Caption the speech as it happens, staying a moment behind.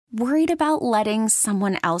Worried about letting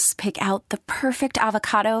someone else pick out the perfect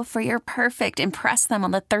avocado for your perfect impress them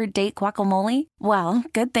on the third date guacamole? Well,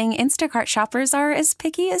 good thing Instacart shoppers are as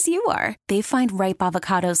picky as you are. They find ripe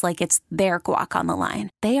avocados like it's their guac on the line.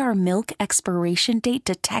 They are milk expiration date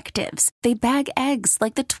detectives. They bag eggs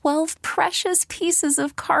like the 12 precious pieces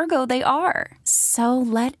of cargo they are. So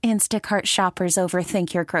let Instacart shoppers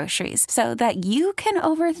overthink your groceries so that you can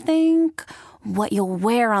overthink what you'll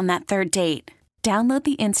wear on that third date. Download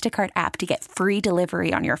the Instacart app to get free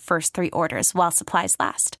delivery on your first 3 orders while supplies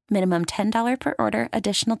last. Minimum $10 per order.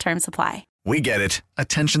 Additional terms apply. We get it.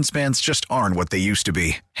 Attention spans just aren't what they used to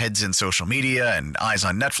be. Heads in social media and eyes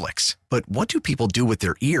on Netflix. But what do people do with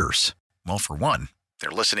their ears? Well, for one, they're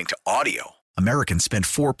listening to audio. Americans spend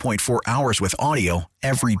 4.4 hours with audio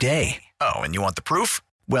every day. Oh, and you want the proof?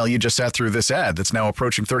 Well, you just sat through this ad that's now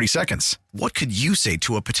approaching 30 seconds. What could you say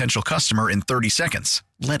to a potential customer in 30 seconds?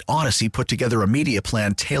 Let Odyssey put together a media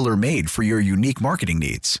plan tailor-made for your unique marketing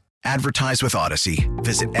needs. Advertise with Odyssey.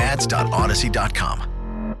 Visit ads.odyssey.com.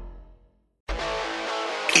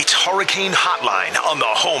 It's Hurricane Hotline on the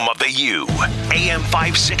home of the U. AM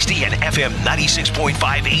 560 and FM 96.5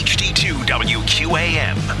 HD2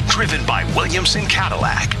 WQAM. Driven by Williamson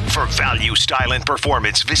Cadillac. For value, style, and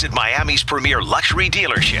performance, visit Miami's premier luxury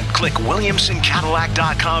dealership. Click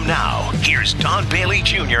WilliamsonCadillac.com now. Here's Don Bailey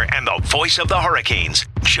Jr. and the voice of the Hurricanes,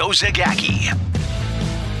 Joe Zagacki.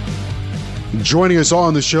 Joining us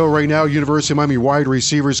on the show right now, University of Miami wide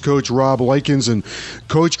receivers coach Rob Likens. And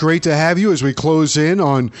Coach, great to have you as we close in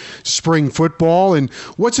on spring football. And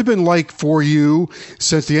what's it been like for you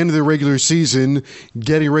since the end of the regular season,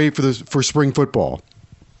 getting ready for spring football?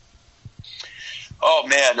 Oh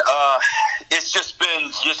man, it's just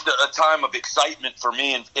been a time of excitement for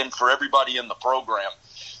me and for everybody in the program.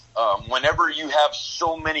 Whenever you have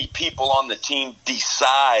so many people on the team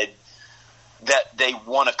decide that they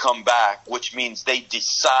want to come back, which means they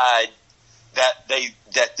decide that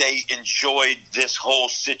they enjoyed this whole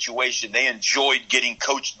situation. They enjoyed getting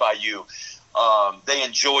coached by you. They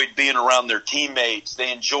enjoyed being around their teammates.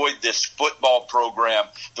 They enjoyed this football program,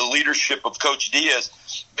 the leadership of Coach Diaz.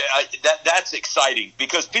 That's exciting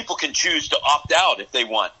because people can choose to opt out if they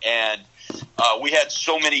want. And we had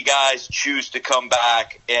so many guys choose to come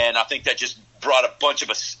back, and I think that just brought a bunch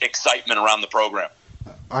of excitement around the program.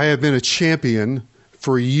 I have been a champion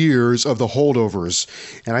for years of the holdovers,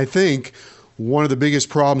 and I think one of the biggest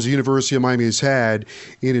problems the University of Miami has had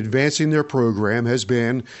in advancing their program has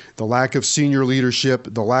been the lack of senior leadership,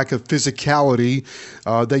 the lack of physicality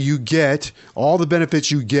that you get, all the benefits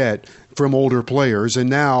you get from older players. And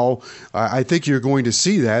now I think you're going to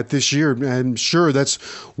see that this year. And I'm sure that's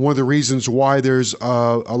one of the reasons why there's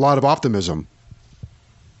a lot of optimism.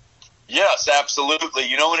 Yes, absolutely.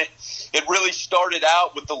 You know, and it really started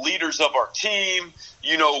out with the leaders of our team.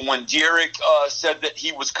 You know, when Derek said that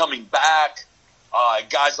he was coming back,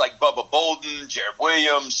 guys like Bubba Bolden, Jared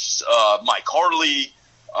Williams, Mike Harley,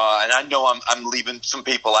 and I know I'm leaving some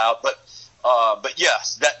people out, but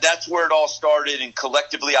yes, that's where it all started. And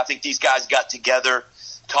collectively, I think these guys got together,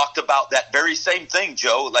 talked about that very same thing,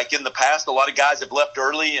 Joe. Like in the past, a lot of guys have left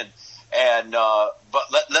early,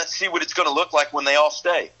 but let's see what it's going to look like when they all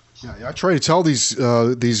stay. Yeah, I try to tell these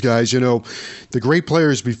guys, you know, the great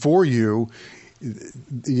players before you,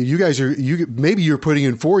 you guys maybe you're putting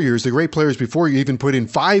in 4 years. The great players before you even put in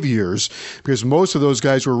 5 years because most of those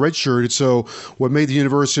guys were redshirted. So what made the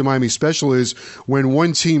University of Miami special is when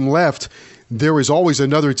one team left, there was always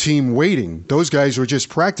another team waiting. Those guys were just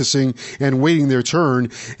practicing and waiting their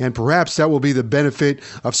turn, and perhaps that will be the benefit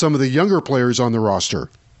of some of the younger players on the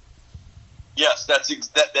roster. Yes, that's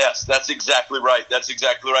exactly right. That's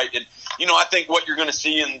exactly right. And, you know, I think what you're going to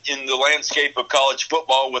see in the landscape of college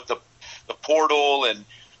football with the portal and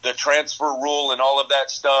the transfer rule and all of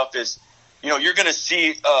that stuff is, you know, you're going to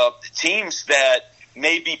see teams that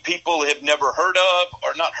maybe people have never heard of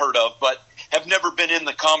or not heard of, but have never been in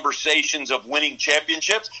the conversations of winning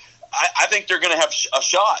championships. I think they're going to have a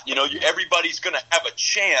shot. You know, everybody's going to have a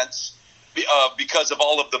chance because of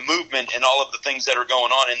all of the movement and all of the things that are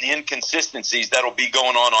going on and the inconsistencies that'll be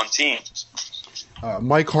going on teams.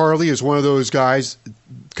 Mike Harley is one of those guys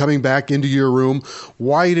coming back into your room.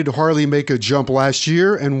 Why did Harley make a jump last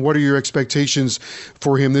year, and what are your expectations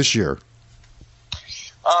for him this year?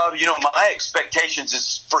 You know, my expectations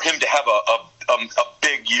is for him to have a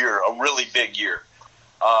big year, a really big year.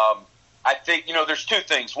 I think, you know, there's two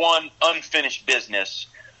things. One, unfinished business.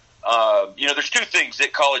 You know, there's two things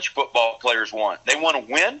that college football players want. They want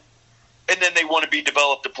to win, and then they want to be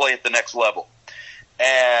developed to play at the next level.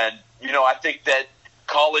 And, you know, I think that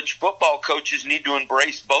college football coaches need to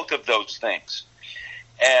embrace both of those things.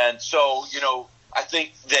 And so, you know, I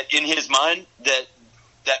think that in his mind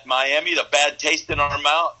that Miami, the bad taste in our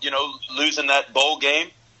mouth, losing that bowl game,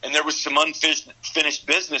 and there was some unfinished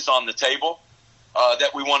business on the table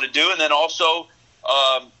that we want to do. And then also,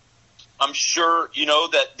 I'm sure,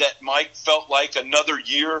 that Mike felt like another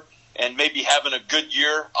year and maybe having a good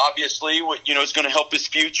year, obviously, is going to help his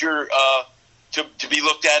future to be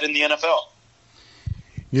looked at in the NFL.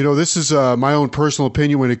 This is my own personal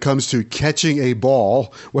opinion when it comes to catching a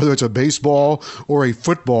ball, whether it's a baseball or a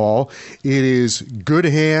football. It is good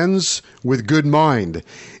hands with good mind.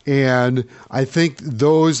 And I think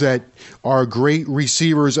those that are great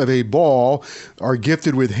receivers of a ball are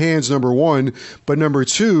gifted with hands, number one. But number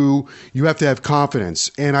two, you have to have confidence.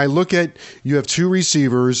 And I look at, you have two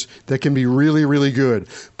receivers that can be really, really good,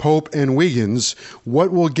 Pope and Wiggins.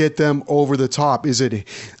 What will get them over the top? Is it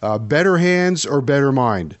better hands or better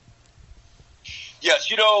mind?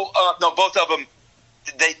 Yes, no, both of them,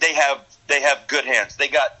 they have good hands. They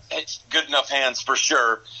got good enough hands for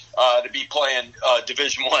sure to be playing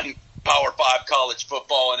Division I Power 5 college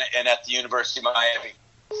football and at the University of Miami.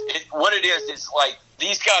 What it is like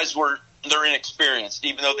these guys they're inexperienced,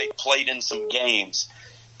 even though they played in some games.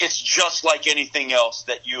 It's just like anything else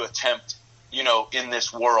that you attempt, in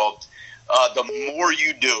this world. The more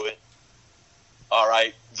you do it, all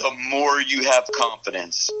right, the more you have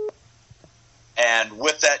confidence. And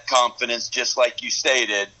with that confidence, just like you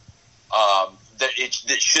stated, that it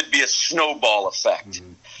should be a snowball effect.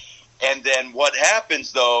 Mm-hmm. And then what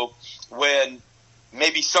happens, though, when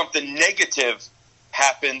maybe something negative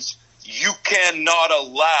happens, you cannot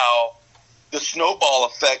allow the snowball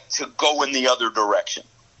effect to go in the other direction.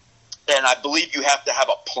 And I believe you have to have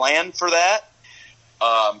a plan for that.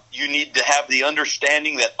 You need to have the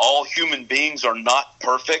understanding that all human beings are not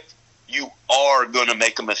perfect. You are going to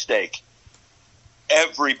make a mistake.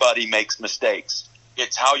 Everybody makes mistakes.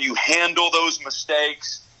 It's how you handle those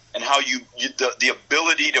mistakes and how the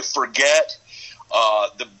ability to forget,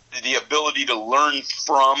 the ability to learn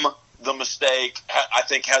from the mistake, I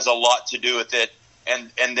think has a lot to do with it.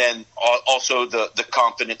 And then also the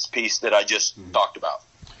confidence piece that I just talked about.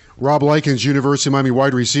 Rob Likens, University of Miami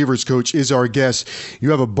wide receivers coach, is our guest.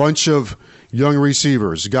 You have a bunch of young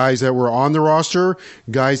receivers, guys that were on the roster,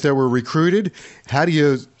 guys that were recruited. How do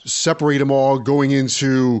you separate them all going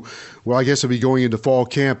into, well, I guess it'll be going into fall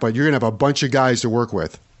camp, but you're going to have a bunch of guys to work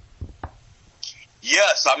with.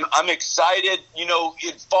 Yes, I'm excited. In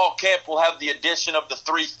fall camp, we'll have the addition of the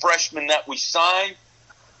 3 freshmen that we signed.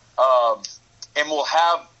 And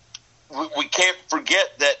we can't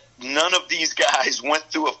forget that none of these guys went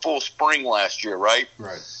through a full spring last year, right?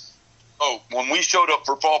 Right. Oh, when we showed up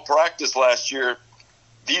for fall practice last year,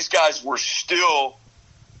 these guys were still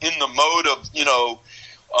in the mode of,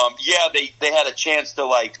 they had a chance to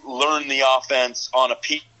learn the offense on a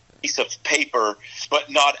piece of paper,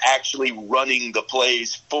 but not actually running the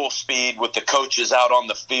plays full speed with the coaches out on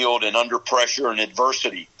the field and under pressure and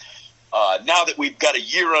adversity. Now that we've got a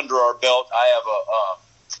year under our belt,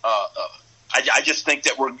 I just think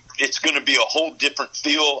that it's going to be a whole different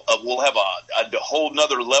feel. We'll have a whole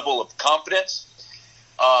nother level of confidence,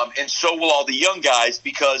 and so will all the young guys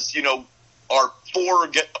because our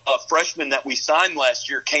 4 freshmen that we signed last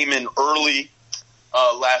year came in early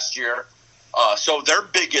last year. So their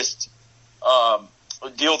biggest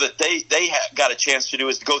deal that they got a chance to do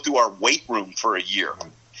is to go through our weight room for a year.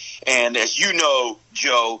 And as you know,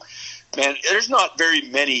 Joe, man, there's not very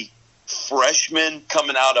many freshmen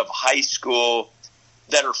coming out of high school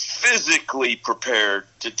that are physically prepared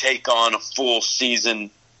to take on a full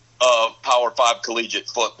season of Power 5 collegiate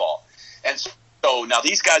football. And so now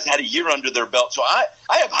these guys had a year under their belt. So I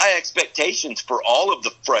have high expectations for all of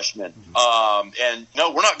the freshmen. And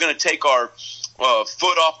no, we're not going to take our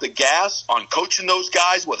foot off the gas on coaching those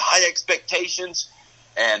guys with high expectations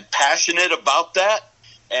and passionate about that.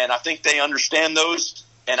 And I think they understand those,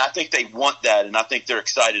 and I think they want that, and I think they're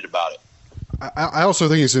excited about it. I also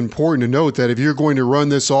think it's important to note that if you're going to run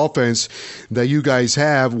this offense that you guys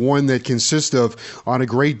have, one that consists of, on a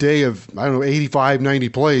great day of, 85, 90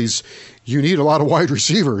 plays, you need a lot of wide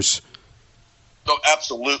receivers. Oh,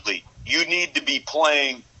 absolutely. You need to be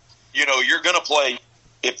playing, you're going to play,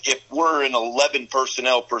 if we're in 11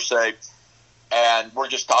 personnel per se, and we're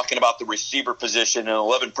just talking about the receiver position, and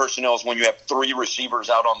 11 personnel is when you have 3 receivers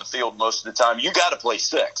out on the field most of the time, you got to play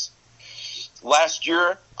 6. Last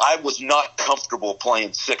year, I was not comfortable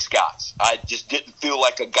playing 6 guys. I just didn't feel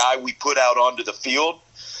like a guy we put out onto the field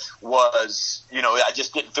was, I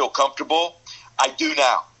just didn't feel comfortable. I do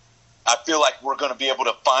now. I feel like we're going to be able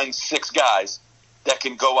to find 6 guys that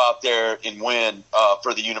can go out there and win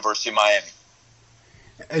for the University of Miami.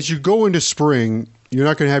 As you go into spring, you're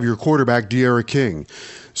not going to have your quarterback, De'Ara King.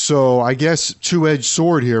 So I guess two-edged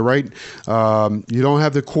sword here, right? You don't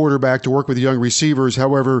have the quarterback to work with young receivers.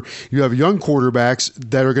 However, you have young quarterbacks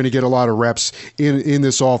that are going to get a lot of reps in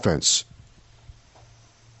this offense.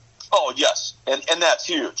 Oh, yes. And that's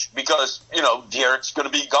huge because, De'Ara's going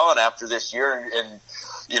to be gone after this year and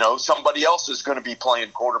somebody else is going to be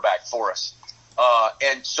playing quarterback for us.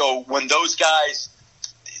 And so when those guys,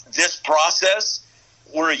 this process,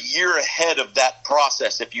 we're a year ahead of that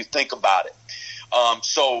process if you think about it.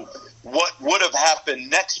 So what would have happened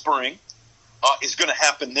next spring is going to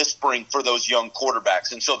happen this spring for those young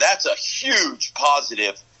quarterbacks. And so that's a huge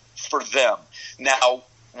positive for them. Now,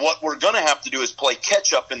 what we're going to have to do is play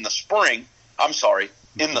catch up in the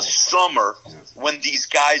summer when these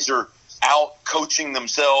guys are out coaching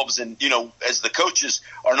themselves. And, as the coaches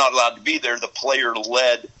are not allowed to be there, the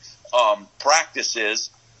player-led practices,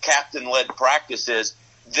 captain-led practices,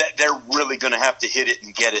 that they're really going to have to hit it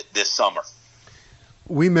and get it this summer.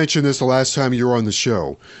 We mentioned this the last time you were on the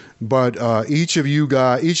show, but each of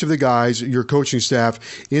the guys, your coaching staff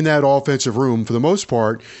in that offensive room, for the most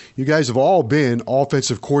part, you guys have all been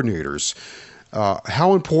offensive coordinators.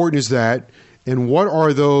 How important is that, and what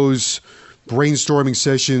are those brainstorming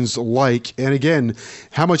sessions like? And again,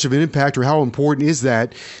 how much of an impact or how important is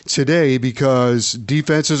that today? Because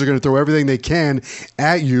defenses are going to throw everything they can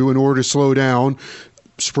at you in order to slow down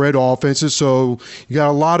spread offenses. So you got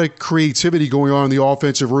a lot of creativity going on in the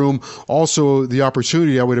offensive room. Also the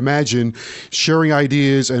opportunity, I would imagine, sharing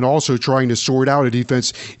ideas and also trying to sort out a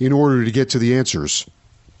defense in order to get to the answers.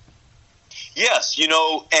 Yes,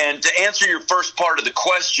 and to answer your first part of the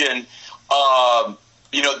question,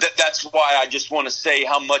 that's why I just want to say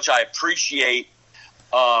how much I appreciate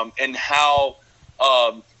and how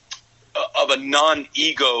of a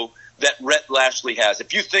non-ego that Rhett Lashlee has.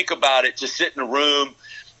 If you think about it, to sit in a room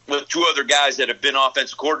with two other guys that have been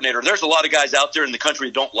offensive coordinator, there's a lot of guys out there in the country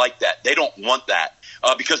who don't like that. They don't want that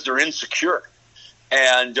because they're insecure.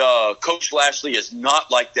 And Coach Lashlee is not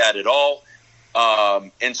like that at all.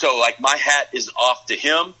 And so, my hat is off to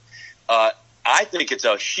him. I think it's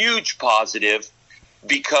a huge positive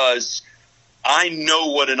because I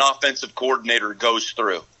know what an offensive coordinator goes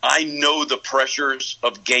through. I know the pressures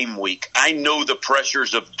of game week. I know the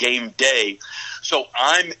pressures of game day. So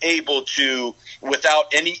I'm able to,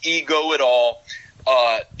 without any ego at all,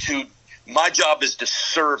 my job is to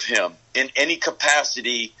serve him in any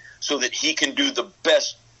capacity so that he can do the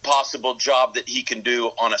best possible job that he can do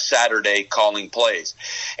on a Saturday calling plays.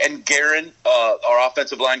 And Garen, our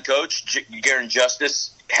offensive line coach, Garen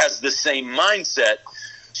Justice, has the same mindset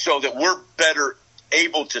so that we're better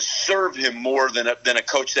able to serve him more than a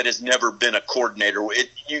coach that has never been a coordinator.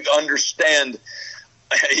 You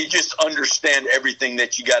just understand everything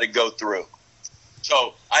that you got to go through.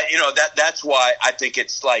 So that's why I think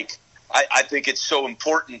it's I think it's so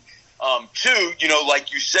important. Too,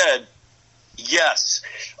 like you said, yes,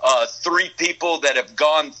 three people that have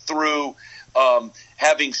gone through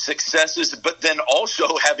having successes, but then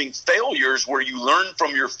also having failures where you learn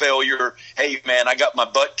from your failure. Hey, man, I got my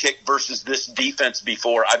butt kicked versus this defense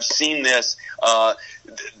before. I've seen this.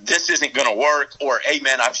 This isn't going to work. Or, hey,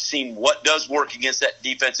 man, I've seen what does work against that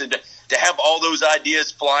defense. And to have all those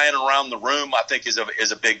ideas flying around the room, I think is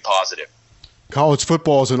a big positive. College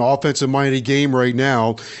football is an offensive-minded game right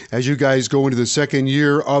now. As you guys go into the second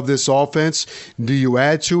year of this offense, do you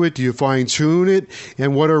add to it? Do you fine-tune it?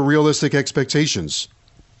 And what are realistic expectations?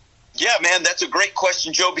 Yeah, man, that's a great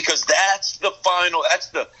question, Joe, because that's the fine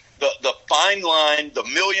line, the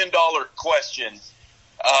 $1 million question.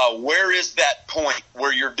 Where is that point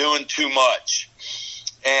where you're doing too much?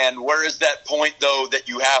 And where is that point, though, that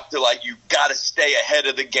you have to, you got to stay ahead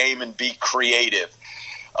of the game and be creative?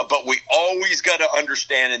 But we always got to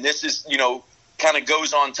understand, and this is, kind of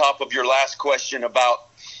goes on top of your last question about,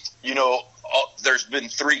 there's been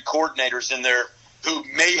three coordinators in there who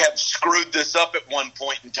may have screwed this up at one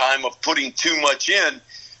point in time of putting too much in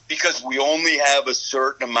because we only have a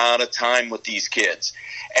certain amount of time with these kids.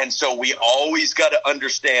 And so we always got to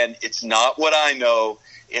understand it's not what I know.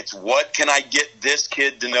 It's what can I get this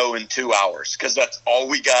kid to know in 2 hours? Because that's all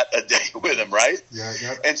we got a day with him, right?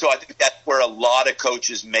 Yeah. And so I think that's where a lot of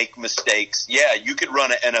coaches make mistakes. Yeah, you could run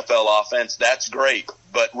an NFL offense. That's great.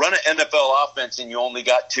 But run an NFL offense and you only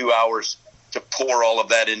got 2 hours to pour all of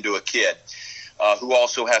that into a kid who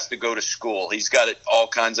also has to go to school. He's got all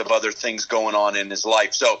kinds of other things going on in his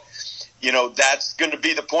life. So, that's going to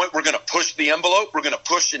be the point. We're going to push the envelope. We're going to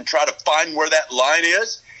push and try to find where that line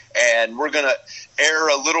is. And we're going to err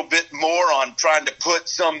a little bit more on trying to put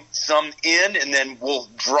some in, and then we'll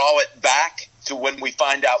draw it back to when we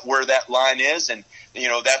find out where that line is. And,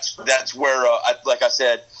 that's where, like I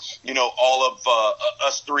said, all of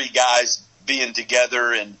us three guys being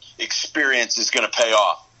together and experience is going to pay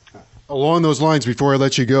off. Along those lines, before I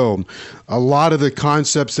let you go, a lot of the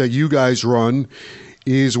concepts that you guys run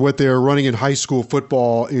is what they're running in high school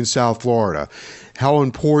football in South Florida. How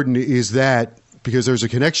important is that? Because there's a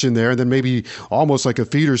connection there, and then maybe almost like a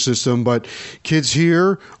feeder system, but kids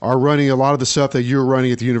here are running a lot of the stuff that you're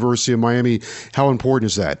running at the University of Miami. How important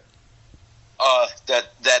is that?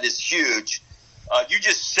 That is huge. You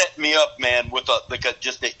just set me up, man, with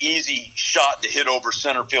just an easy shot to hit over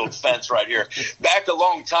center field fence right here. Back a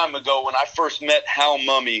long time ago when I first met Hal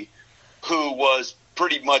Mummy, who was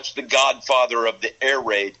pretty much the godfather of the air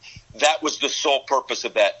raid, that was the sole purpose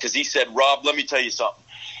of that. Because he said, Rob, let me tell you something.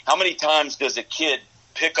 How many times does a kid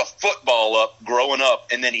pick a football up growing up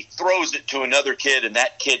and then he throws it to another kid and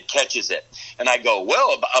that kid catches it? And I go,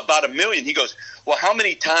 well, about 1 million. He goes, well, how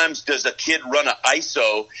many times does a kid run an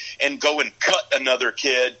ISO and go and cut another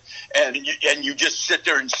kid and you just sit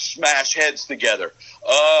there and smash heads together?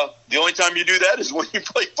 The only time you do that is when you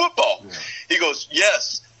play football. Yeah. He goes,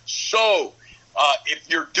 yes. So if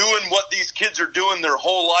you're doing what these kids are doing their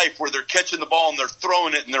whole life, where they're catching the ball and they're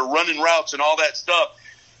throwing it and they're running routes and all that stuff,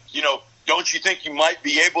 don't you think you might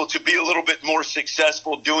be able to be a little bit more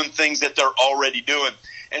successful doing things that they're already doing?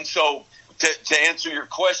 And so to answer your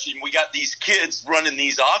question, we got these kids running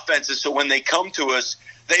these offenses, so when they come to us,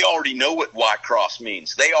 they already know what Y-cross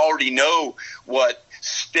means. They already know what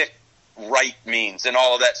stick right means and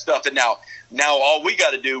all of that stuff. And now all we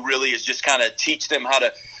got to do really is just kind of teach them how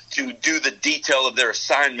to do the detail of their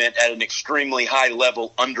assignment at an extremely high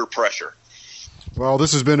level under pressure. Well,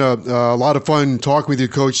 this has been a lot of fun talking with you,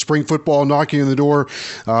 Coach. Spring football knocking on the door.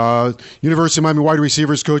 University of Miami wide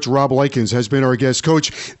receivers coach Rob Likens has been our guest.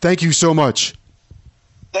 Coach, thank you so much.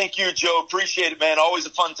 Thank you, Joe. Appreciate it, man. Always a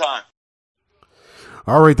fun time.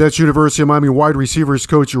 All right, that's University of Miami wide receivers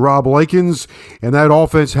coach Rob Likens, and that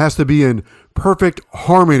offense has to be in perfect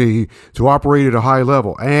harmony to operate at a high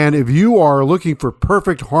level. And if you are looking for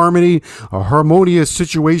perfect harmony, a harmonious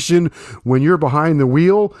situation when you're behind the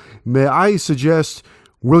wheel, may I suggest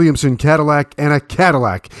Williamson Cadillac and a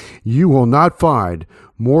Cadillac. You will not find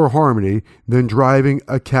more harmony than driving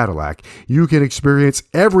a Cadillac. You can experience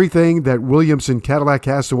everything that Williamson Cadillac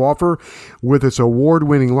has to offer with its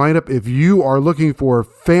award-winning lineup. If you are looking for a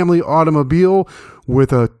family automobile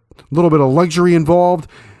with a little bit of luxury involved,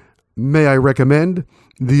 may I recommend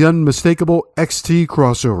the unmistakable XT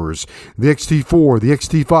crossovers, the XT4, the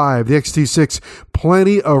XT5, the XT6,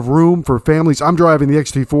 plenty of room for families. I'm driving the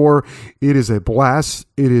XT4. It is a blast.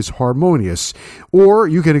 It is harmonious. Or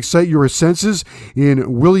you can excite your senses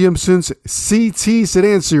in Williamson's CT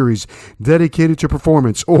sedan series, dedicated to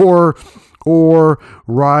performance, or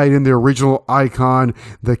ride in the original icon,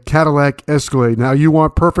 the Cadillac Escalade. Now, you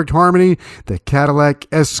want perfect harmony? The Cadillac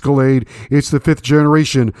Escalade. It's the 5th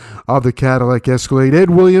generation of the Cadillac Escalade. Ed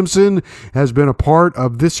Williamson has been a part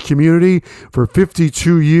of this community for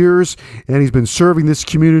 52 years, and he's been serving this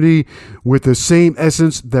community with the same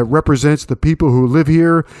essence that represents the people who live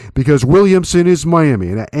here, because Williamson is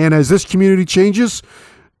Miami. And as this community changes,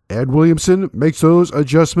 Ed Williamson makes those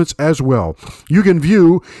adjustments as well. You can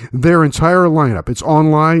view their entire lineup. It's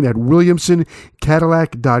online at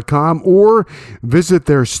WilliamsonCadillac.com or visit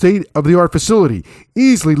their state-of-the-art facility,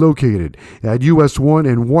 easily located at US 1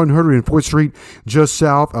 and 104th Street, just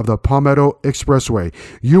south of the Palmetto Expressway.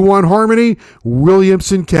 You want harmony?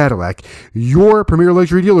 Williamson Cadillac. Your premier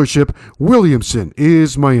luxury dealership, Williamson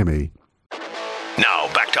is Miami. Now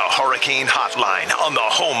back to Hurricane Hotline on the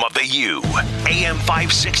home of the U. AM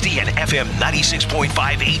 560 and FM 96.5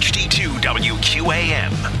 HD2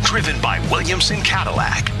 WQAM. Driven by Williamson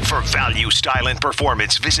Cadillac. For value, style, and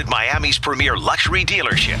performance, visit Miami's premier luxury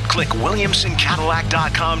dealership. Click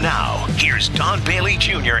WilliamsonCadillac.com now. Here's Don Bailey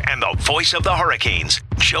Jr. and the voice of the Hurricanes,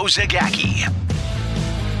 Joe Zagacki.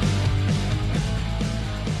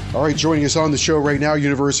 All right, joining us on the show right now,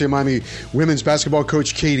 University of Miami women's basketball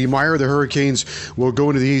coach Katie Meier. The Hurricanes will go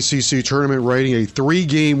into the ACC tournament riding a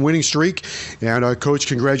 3-game winning streak. And, Coach,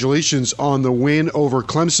 congratulations on the win over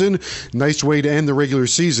Clemson. Nice way to end the regular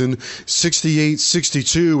season,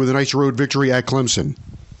 68-62 with a nice road victory at Clemson.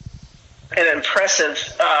 An impressive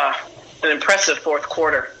fourth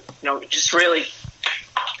quarter. Just really,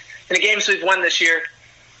 in the games we've won this year,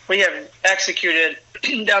 we have executed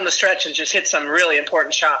down the stretch and just hit some really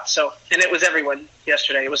important shots. And it was everyone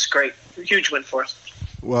yesterday. It was great. Huge win for us.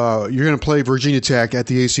 You're going to play Virginia Tech at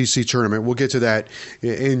the ACC tournament. We'll get to that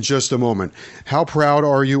in just a moment. How proud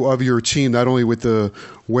are you of your team, not only with the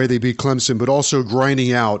way they beat Clemson, but also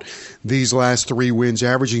grinding out these last 3 wins,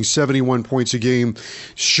 averaging 71 points a game,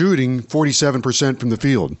 shooting 47% from the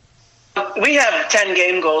field? We have 10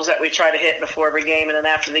 game goals that we try to hit before every game, and then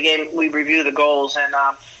after the game we review the goals. And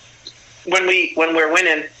when we're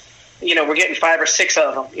winning, we're getting 5 or 6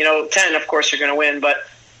 of them. 10, of course, you're going to win, but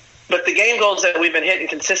the game goals that we've been hitting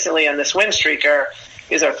consistently on this win streak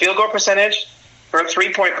is our field goal percentage, our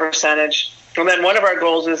 3-point percentage, and then one of our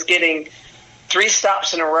goals is getting 3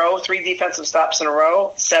 stops in a row, 3 defensive stops in a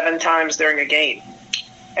row, 7 times during a game.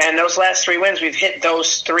 And those last 3 wins, we've hit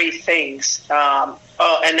those 3 things.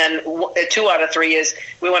 And then 2 out of 3 is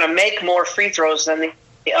we want to make more free throws than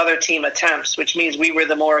the other team attempts, which means we were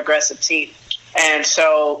the more aggressive team. And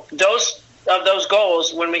so those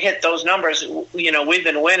goals, when we hit those numbers, we've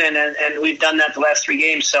been winning, and we've done that the last 3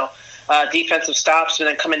 games. So defensive stops, and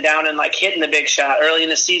then coming down and hitting the big shot. Early in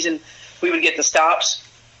the season, we would get the stops,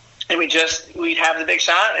 and we'd have the big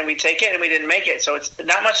shot, and we'd take it, and we didn't make it. So it's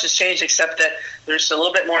not much has changed, except that there's a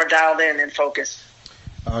little bit more dialed in and focus.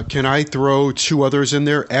 Can I throw 2 others in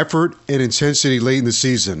there? Effort and intensity late in the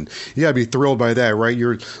season. You got to be thrilled by that, right?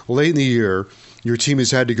 You're late in the year. Your team has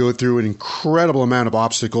had to go through an incredible amount of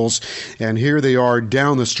obstacles, and here they are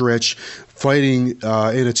down the stretch fighting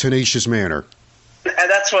in a tenacious manner. And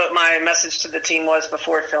that's what my message to the team was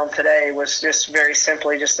before film today, was just very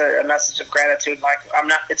simply just a message of gratitude.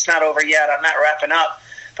 It's not over yet. I'm not wrapping up,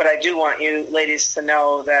 but I do want you ladies to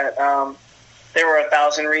know that there were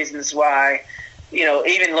 1,000 reasons why.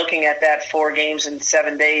 Even looking at that 4 games in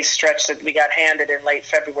 7 days stretch that we got handed in late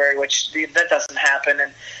February, which that doesn't happen,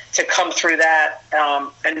 and to come through that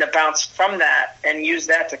and to bounce from that and use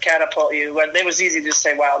that to catapult you. It was easy to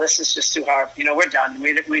say, wow, this is just too hard. We're done.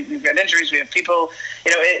 We've got injuries. We have people.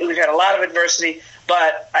 We've had a lot of adversity.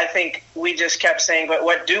 But I think we just kept saying, but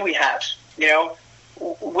what do we have?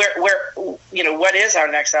 What is our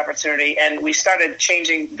next opportunity? And we started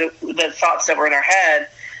changing the thoughts that were in our head.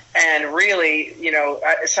 And really,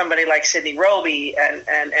 somebody like Sydney Roby and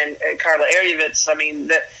Carla Erjevitz,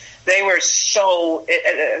 that they were so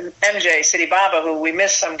MJ City Baba, who we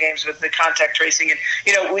missed some games with the contact tracing, and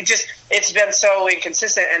it's been so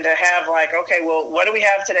inconsistent. And to have okay, well, what do we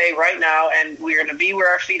have today, right now? And we're going to be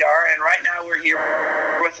where our feet are, and right now we're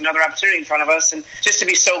here with another opportunity in front of us, and just to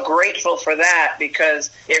be so grateful for that,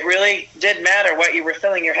 because it really did matter what you were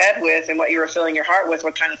filling your head with and what you were filling your heart with,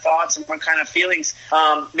 what kind of thoughts and what kind of feelings.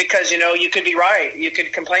 Because you could be right, you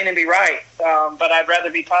could complain and be right, but I'd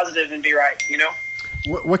rather be positive and be right.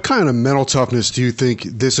 What kind of mental toughness do you think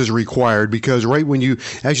this is required? Because right when you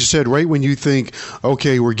think,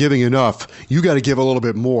 okay, we're giving enough, you got to give a little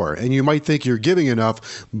bit more. And you might think you're giving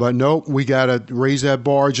enough, but nope, we got to raise that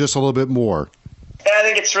bar just a little bit more. I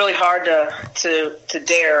think it's really hard to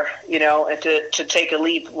dare, and to take a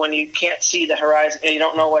leap when you can't see the horizon and you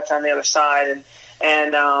don't know what's on the other side.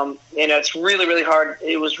 And it's really, really hard.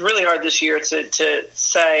 It was really hard this year to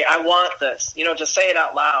say, I want this, to say it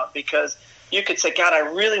out loud, because you could say, God, I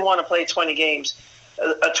really want to play 20 games,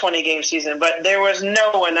 a 20-game season. But there was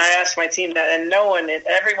no one. I asked my team that, and no one,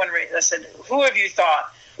 everyone, I said, who have you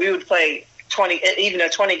thought we would play 20, even a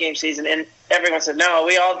 20-game season? And everyone said, no,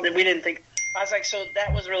 we didn't think. I was like, so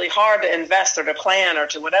that was really hard to invest or to plan or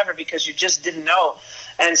to whatever, because you just didn't know.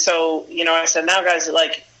 And so, I said, now, guys,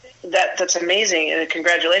 that's amazing, and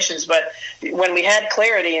congratulations. But when we had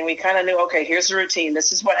clarity and we kind of knew, okay, here's the routine,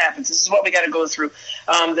 this is what happens, this is what we got to go through,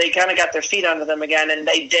 they kind of got their feet under them again, and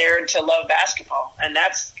they dared to love basketball. And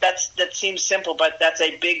that seems simple, but that's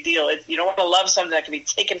a big deal. You don't want to love something that can be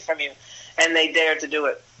taken from you, and they dared to do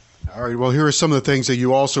it. All right, well, here are some of the things that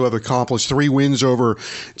you also have accomplished. 3 wins over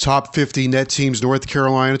top 50 net teams, North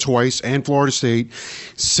Carolina twice and Florida State.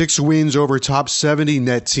 6 wins over top 70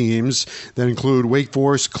 net teams that include Wake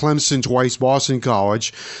Forest, Clemson twice, Boston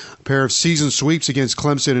College. A pair of season sweeps against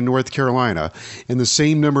Clemson and North Carolina. And the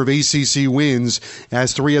same number of ACC wins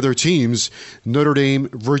as 3 other teams, Notre Dame,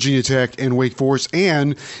 Virginia Tech, and Wake Forest.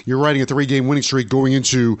 And you're riding a 3-game winning streak going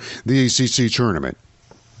into the ACC tournament.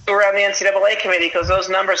 We're on the NCAA committee because those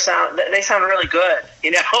numbers sound really good,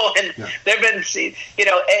 and yeah. They've been,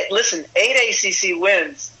 listen, 8 ACC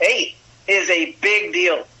wins, 8 is a big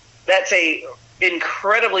deal. That's a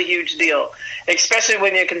incredibly huge deal, especially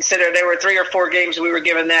when you consider there were 3 or 4 games we were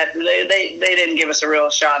given that they didn't give us a real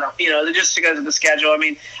shot on, just because of the schedule. I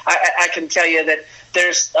mean, I can tell you that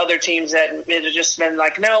there's other teams that have just been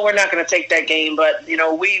like, no, we're not going to take that game, but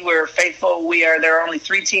we were faithful. There are only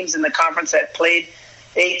 3 teams in the conference that played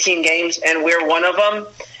 18 games, and we're one of them.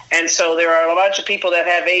 And so there are a bunch of people that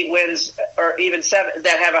have 8 wins or even 7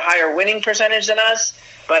 that have a higher winning percentage than us.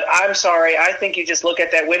 But I'm sorry, I think you just look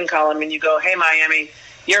at that win column and you go, hey, Miami,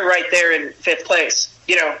 you're right there in 5th place.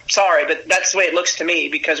 Sorry, but that's the way it looks to me,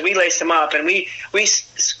 because we laced them up and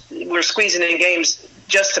we're squeezing in games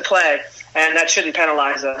just to play, and that shouldn't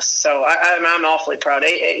penalize us. So I'm awfully proud.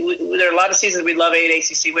 There are a lot of seasons we'd love 8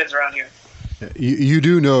 ACC wins around here. You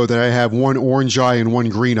do know that I have one orange eye and one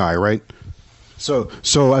green eye, right? So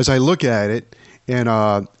as I look at it,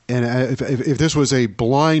 and if this was a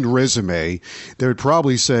blind resume, they would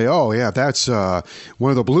probably say, "Oh yeah, that's one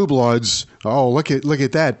of the blue bloods. Oh, look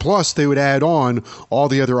at that." Plus, they would add on all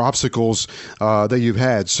the other obstacles that you've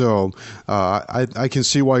had. So I can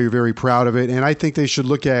see why you're very proud of it, and I think they should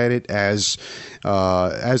look at it as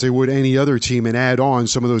they would any other team, and add on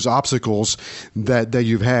some of those obstacles that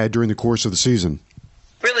you've had during the course of the season.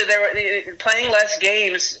 Really, playing less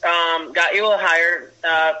games got you a higher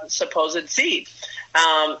supposed seed.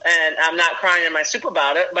 And I'm not crying in my soup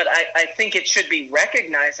about it, but I think it should be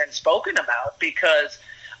recognized and spoken about, because,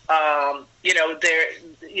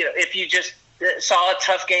 if you just saw a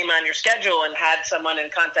tough game on your schedule and had someone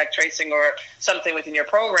in contact tracing or something within your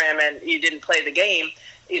program and you didn't play the game,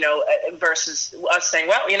 versus us saying,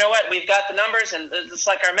 well, you know what, we've got the numbers, and it's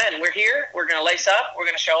like our men. We're here. We're going to lace up. We're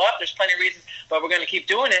going to show up. There's plenty of reasons, but we're going to keep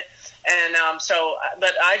doing it. And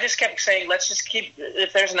but I just kept saying, let's just keep –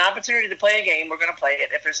 if there's an opportunity to play a game, we're going to play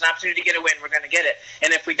it. If there's an opportunity to get a win, we're going to get it.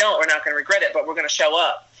 And if we don't, we're not going to regret it, but we're going to show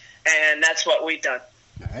up. And that's what we've done.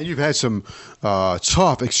 And you've had some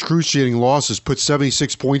tough, excruciating losses. Put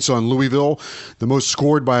 76 points on Louisville, the most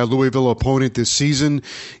scored by a Louisville opponent this season.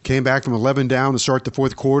 Came back from 11 down to start the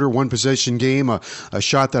fourth quarter, one possession game, a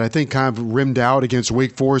shot that I think kind of rimmed out against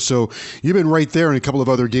Wake Forest. So you've been right there in a couple of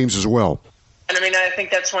other games as well. And I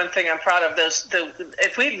think that's one thing I'm proud of.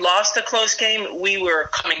 If we'd lost a close game, we were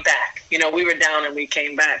coming back. We were down and we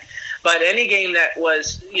came back. But any game that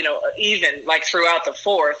was, even, like throughout the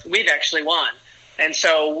fourth, we've actually won. And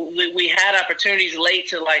so we had opportunities late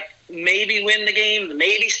to, maybe win the game,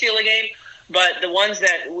 maybe steal a game. But the ones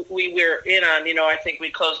that we were in on, I think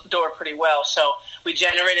we closed the door pretty well. So we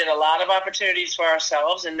generated a lot of opportunities for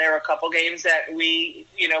ourselves, and there were a couple games that we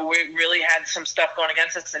really had some stuff going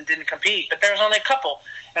against us and didn't compete. But there was only a couple,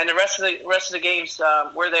 and the rest of the games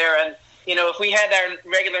were there. And if we had our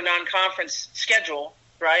regular non-conference schedule,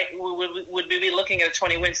 right, would we be looking at a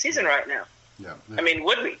 20-win season right now? Yeah.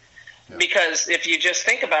 Would we? Yeah. Because if you just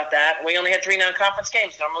think about that, we only had 3 non-conference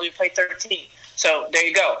games. Normally we play 13. So there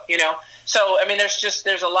you go. So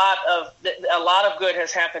there's a lot of good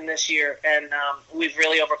has happened this year, and we've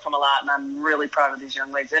really overcome a lot. And I'm really proud of these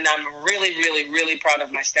young ladies, and I'm really, really, really proud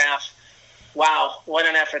of my staff. Wow, what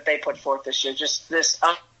an effort they put forth this year! Just this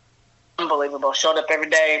unbelievable. Showed up every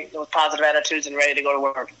day with positive attitudes and ready to go to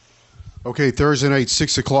work. Okay, Thursday night,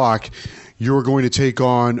 6:00. You're going to take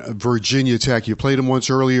on Virginia Tech. You played them once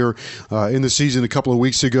earlier in the season a couple of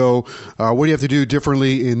weeks ago. What do you have to do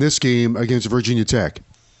differently in this game against Virginia Tech?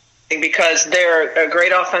 Because they're a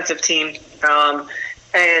great offensive team,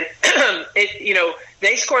 and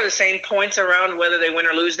they score the same points around whether they win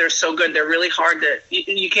or lose. They're so good. They're really hard to.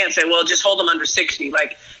 You can't say, well, just hold them under 60.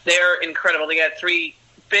 They're incredible. They got 3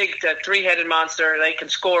 big, 3-headed monster. They can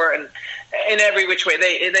score and in every which way.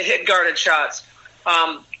 They hit guarded shots.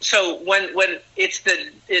 So when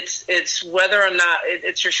it's whether or not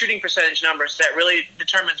it's your shooting percentage numbers that really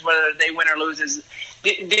determines whether they win or lose.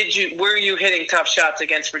 Were you hitting tough shots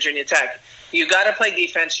against Virginia Tech? You got to play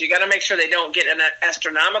defense. You got to make sure they don't get an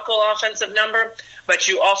astronomical offensive number, but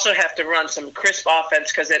you also have to run some crisp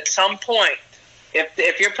offense, because at some point,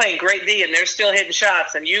 if you're playing great D and they're still hitting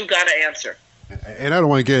shots, then you got to answer. And I don't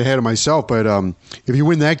want to get ahead of myself, but if you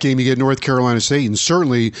win that game, you get North Carolina State, and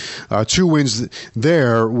certainly 2 wins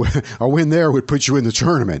there, a win there would put you in the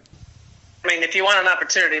tournament. If you want an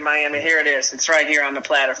opportunity, Miami, here it is. It's right here on the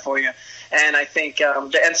platter for you. And I think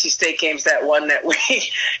the NC State game's that one that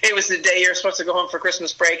it was the day you're supposed to go home for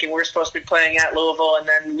Christmas break, and we're supposed to be playing at Louisville, and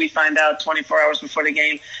then we find out 24 hours before the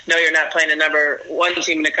game, no, you're not playing the number 1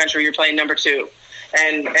 team in the country, you're playing number 2.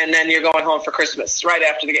 And then you're going home for Christmas right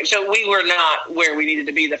after the game. So we were not where we needed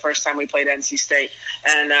to be the first time we played NC State.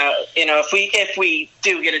 And if we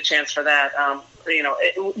do get a chance for that,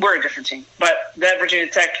 we're a different team. But that Virginia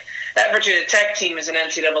Tech team is an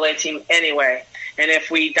NCAA team anyway. And if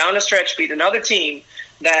we down the stretch beat another team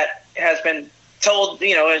that has been told,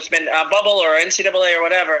 it's been a bubble or NCAA or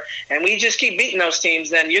whatever, and we just keep beating those teams,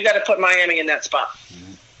 then you got to put Miami in that spot.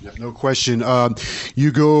 No question.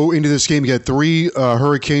 You go into this game, you got 3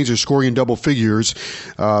 Hurricanes are scoring in double figures.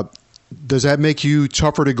 Does that make you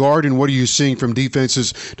tougher to guard, and what are you seeing from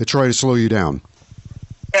defenses to try to slow you down?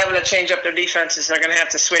 having to change up their defenses. They're going to have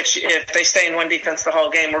to switch. If they stay in one defense the whole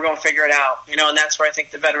game, we're going to figure it out. And that's where I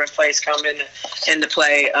think the veteran plays come into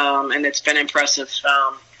play, and it's been impressive.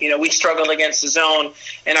 We struggled against the zone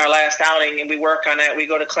in our last outing, and we work on that. We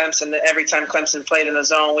go to Clemson. Every time Clemson played in the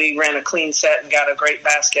zone, we ran a clean set and got a great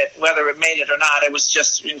basket. Whether it made it or not, it was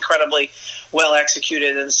just incredibly well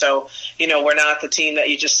executed. And so, we're not the team that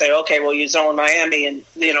you just say, okay, well, you zone Miami, and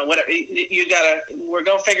whatever. We're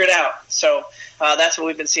going to figure it out. So that's what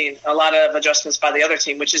we've been seeing. A lot of adjustments by the other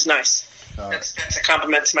team, which is nice. That's a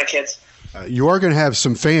compliment to my kids. You are going to have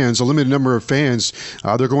some fans, a limited number of fans.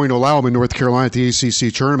 They're going to allow them in North Carolina at the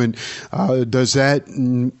ACC tournament. Does that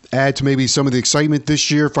add to maybe some of the excitement this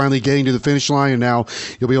year, finally getting to the finish line, and now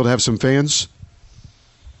you'll be able to have some fans?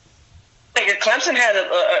 Clemson had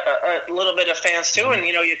a little bit of fans too, and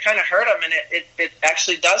you kind of heard them, and it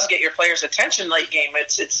actually does get your players' attention late game.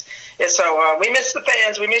 It's so we miss the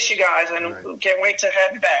fans, we miss you guys, and we can't wait to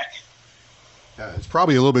have you back. It's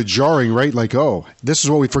probably a little bit jarring, right? Like, oh, this is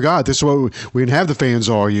what we forgot. This is what we didn't have the fans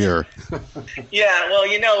all year. Yeah, well,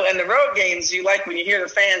 in the road games, you like when you hear the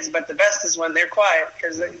fans, but the best is when they're quiet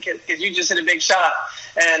because you just hit a big shot.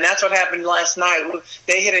 And that's what happened last night.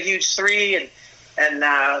 They hit a huge three and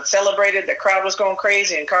celebrated. The crowd was going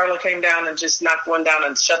crazy, and Carla came down and just knocked one down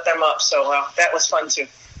and shut them up. So that was fun, too.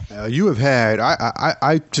 You have had,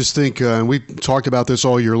 I just think, and we talked about this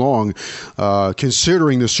all year long,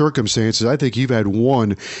 considering the circumstances, I think you've had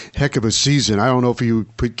one heck of a season. I don't know if you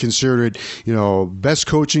consider it, best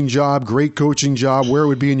coaching job, great coaching job, where it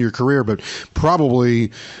would be in your career, but probably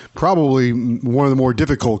one of the more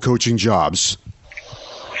difficult coaching jobs.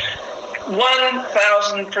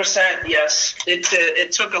 1,000%, yes.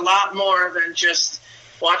 It took a lot more than just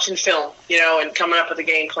watching film, and coming up with a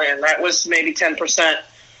game plan. That was maybe 10%.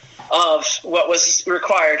 Of what was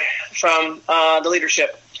required from the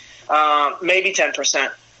leadership, maybe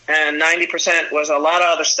 10%, and 90% was a lot of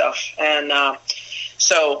other stuff. And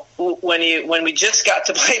so when we just got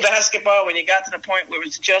to play basketball, when you got to the point where it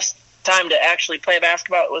was just time to actually play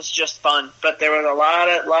basketball, it was just fun. But there was a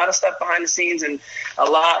lot of stuff behind the scenes, and a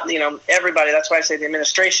lot, everybody. That's why I say the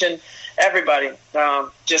administration, everybody,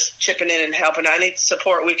 just chipping in and helping. Any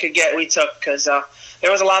support we could get, we took, because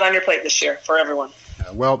there was a lot on your plate this year for everyone.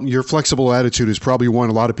 Well, your flexible attitude is probably one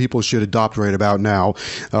a lot of people should adopt right about now.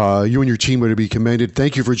 You and your team are to be commended.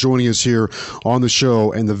 Thank you for joining us here on the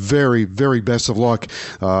show, and the very, very best of luck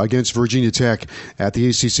against Virginia Tech at the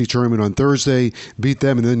ACC tournament on Thursday. Beat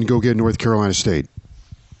them and then go get North Carolina State.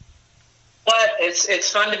 But it's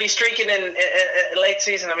fun to be streaking in late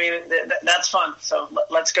season. I mean, that's fun. So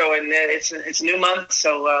let's go. And it's a new month,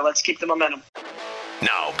 so let's keep the momentum.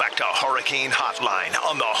 Now back to Hurricane Hotline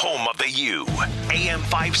on the home of the U. AM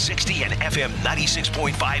 560 and FM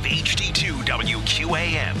 96.5 HD2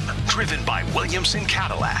 WQAM. Driven by Williamson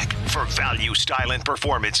Cadillac. For value, style, and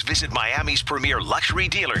performance, visit Miami's premier luxury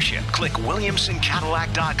dealership. Click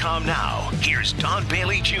WilliamsonCadillac.com now. Here's Don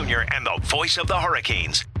Bailey Jr. and the voice of the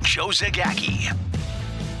Hurricanes, Joe Zagacki.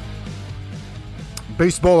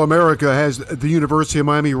 Baseball America has the University of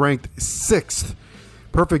Miami ranked 6th.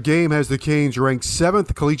 Perfect Game has the Canes ranked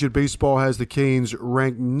 7th. Collegiate Baseball has the Canes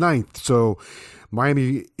ranked 9th. So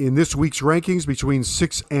Miami in this week's rankings between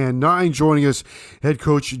 6 and 9. Joining us, head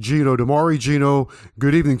coach Gino DiMare. Gino,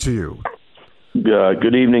 good evening to you.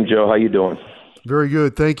 Good evening, Joe. How you doing? Very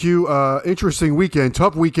good, thank you. Interesting weekend,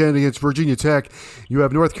 tough weekend against Virginia Tech. You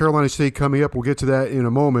have North Carolina State coming up. We'll get to that in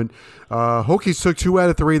a moment. Hokies took 2 out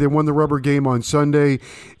of 3. They won the rubber game on Sunday.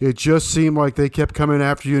 It just seemed like they kept coming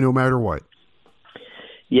after you no matter what.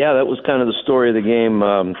 Yeah, that was kind of the story of the game.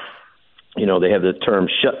 They have the term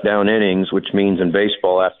shutdown innings, which means in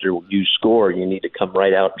baseball, after you score, you need to come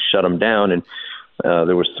right out and shut them down. And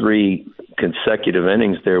there was 3 consecutive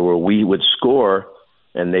innings there where we would score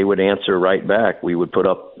and they would answer right back. We would put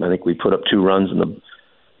up 2 runs in the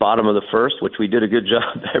bottom of the first, which we did a good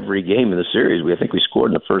job every game in the series. I think we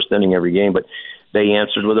scored in the first inning every game, but they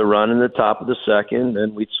answered with a run in the top of the second,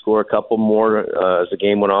 and we'd score a couple more as the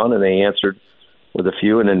game went on, and they answered with a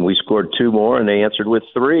few, and then we scored 2 more, and they answered with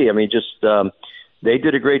 3. I mean, they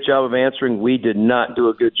did a great job of answering. We did not do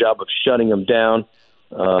a good job of shutting them down.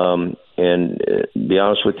 And to be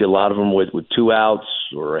honest with you, a lot of them with 2 outs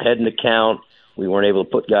or ahead in the count, we weren't able to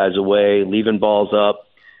put guys away, leaving balls up.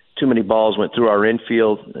 Too many balls went through our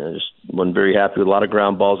infield. I just wasn't very happy with a lot of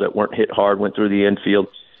ground balls that weren't hit hard, went through the infield.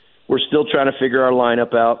 We're still trying to figure our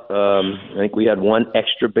lineup out. I think we had 1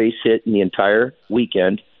 extra base hit in the entire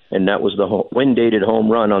weekend, and that was the wind-dated home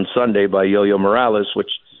run on Sunday by Yo-Yo Morales,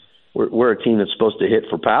 which we're a team that's supposed to hit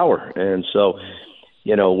for power. And so,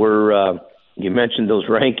 we're you mentioned those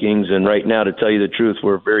rankings, and right now, to tell you the truth,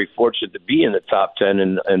 we're very fortunate to be in the top 10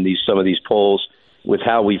 in some of these polls with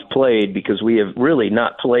how we've played, because we have really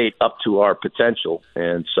not played up to our potential.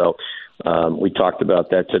 And so we talked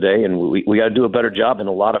about that today, and we got to do a better job in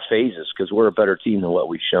a lot of phases because we're a better team than what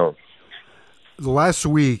we've shown. Last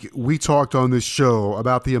week, we talked on this show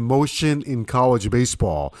about the emotion in college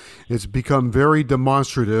baseball. It's become very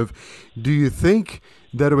demonstrative. Do you think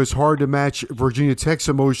that it was hard to match Virginia Tech's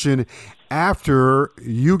emotion after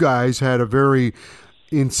you guys had a very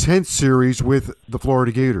intense series with the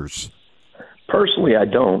Florida Gators? Personally, I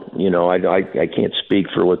don't. I can't speak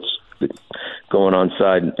for what's going on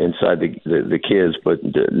inside the kids, but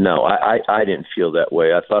no, I didn't feel that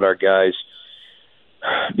way. I thought our guys,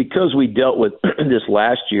 because we dealt with this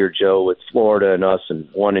last year, Joe, with Florida and us and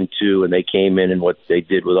 1 and 2, and they came in and what they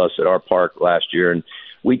did with us at our park last year, and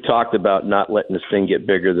we talked about not letting this thing get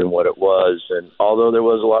bigger than what it was. And although there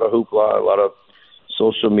was a lot of hoopla, a lot of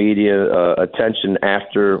social media attention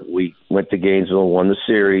after we went to Gainesville and won the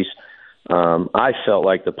series, I felt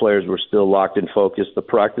like the players were still locked and focused. The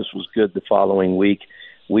practice was good the following week.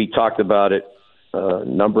 We talked about it a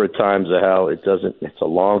number of times of how it's a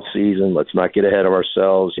long season. Let's not get ahead of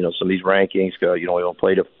ourselves. Some of these rankings go, we don't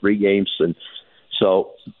play to 3 games. And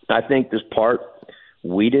so I think this part,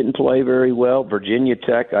 we didn't play very well. Virginia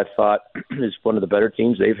Tech, I thought, is one of the better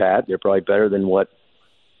teams they've had. They're probably better than what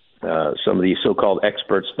some of these so-called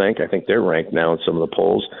experts think. I think they're ranked now in some of the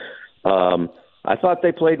polls. I thought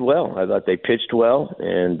they played well. I thought they pitched well,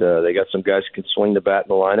 and they got some guys who can swing the bat in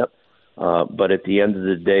the lineup. But at the end of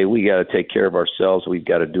the day, we got to take care of ourselves. We've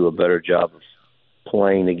got to do a better job of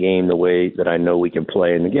playing the game the way that I know we can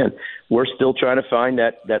play. And again, we're still trying to find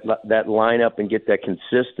that lineup and get that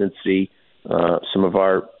consistency. Some of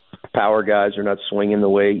our power guys are not swinging the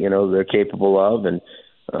way they're capable of, and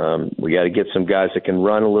we got to get some guys that can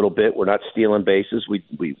run a little bit. We're not stealing bases. We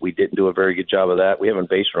didn't do a very good job of that. We haven't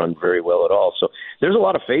base run very well at all. So there's a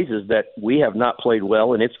lot of phases that we have not played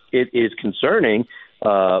well, and it is concerning.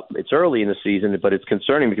 It's early in the season, but it's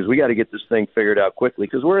concerning because we got to get this thing figured out quickly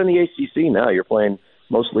because we're in the ACC now. You're playing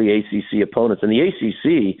mostly ACC opponents, and the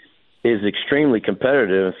ACC is extremely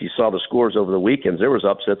competitive. If you saw the scores over the weekends, there was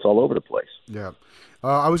upsets all over the place. Yeah.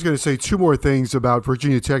 I was going to say 2 more things about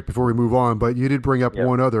Virginia Tech before we move on, but you did bring up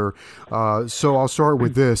one other. So I'll start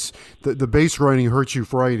with this. The base running hurt you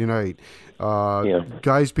Friday night.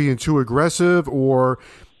 Guys being too aggressive or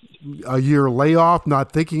a year layoff,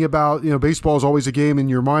 not thinking about, baseball is always a game in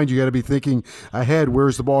your mind. You got to be thinking ahead,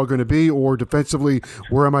 where's the ball going to be, or defensively,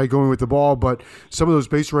 where am I going with the ball? But some of those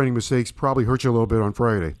base running mistakes probably hurt you a little bit on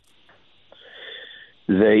Friday.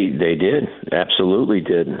 They did, absolutely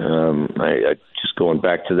did. I just going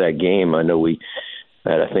back to that game, I know we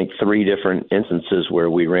had, I think, 3 different instances where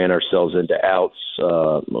we ran ourselves into outs.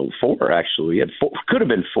 4, actually. We had 4, could have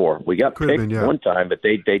been 4. We got picked one time, but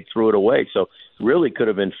they threw it away. So really could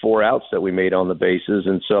have been 4 outs that we made on the bases.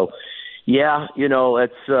 And so,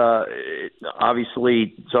 that's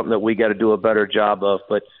obviously something that we got to do a better job of.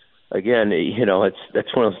 But again,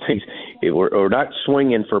 that's one of those things. We're not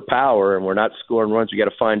swinging for power and we're not scoring runs. We got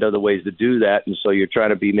to find other ways to do that. And so you're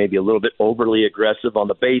trying to be maybe a little bit overly aggressive on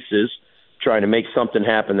the bases, trying to make something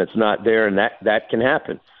happen that's not there, and that can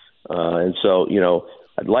happen. And so,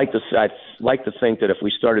 I'd like to think that if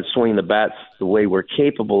we started swinging the bats the way we're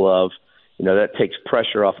capable of, that takes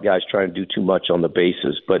pressure off guys trying to do too much on the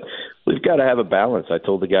bases. But we've got to have a balance. I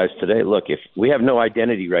told the guys today, look, if we have no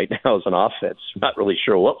identity right now as an offense, I'm not really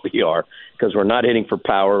sure what we are because we're not hitting for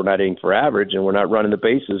power, we're not hitting for average, and we're not running the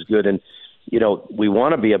bases good. And, we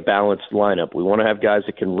want to be a balanced lineup. We want to have guys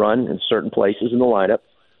that can run in certain places in the lineup,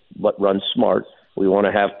 but run smart. We want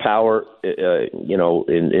to have power,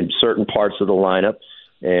 in certain parts of the lineup.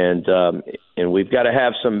 And we've got to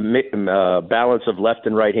have some balance of left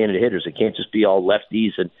and right-handed hitters. It can't just be all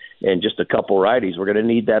lefties and just a couple righties. We're going to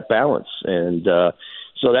need that balance. And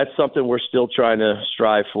so that's something we're still trying to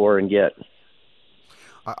strive for and get.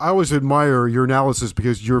 I always admire your analysis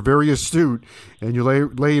because you're very astute and you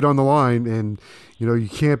lay it on the line, and you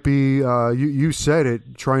can't be you said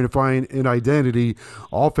it, trying to find an identity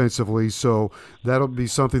offensively. So that'll be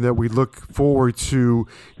something that we look forward to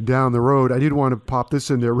down the road. I did want to pop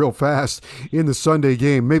this in there real fast. In the Sunday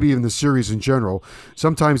game, maybe even the series in general,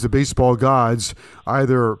 sometimes the baseball gods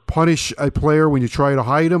either punish a player when you try to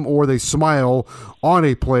hide him, or they smile on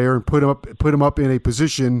a player and put him up in a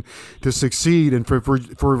position to succeed. And for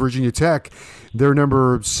Virginia Tech, their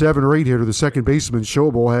number 7 or 8 hitter, the second baseman,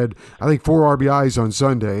 Schobel, had, I think, 4 RBIs on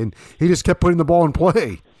Sunday, and he just kept putting the ball in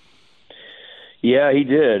play. Yeah, he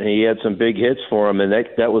did. He had some big hits for him, and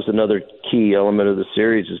that was another key element of the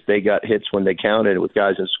series is they got hits when they counted with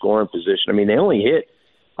guys in scoring position. I mean, they only hit,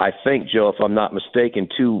 I think, Joe, if I'm not mistaken,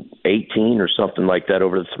 218 or something like that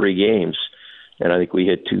over the 3 games. And I think we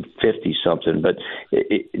hit 250 something. But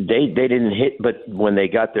they didn't hit, but when they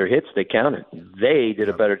got their hits, they counted. They did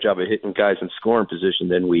a better job of hitting guys in scoring position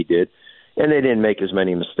than we did. And they didn't make as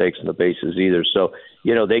many mistakes on the bases either. So,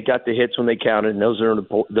 they got the hits when they counted, and those are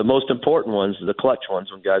the most important ones, the clutch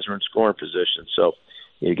ones when guys are in scoring position. So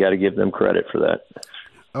you got to give them credit for that.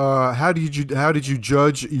 How did you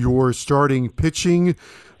judge your starting pitching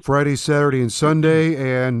Friday, Saturday, and Sunday?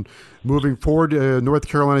 And moving forward, North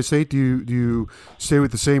Carolina State, do you stay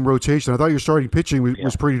with the same rotation? I thought your starting pitching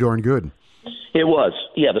was pretty darn good. It was.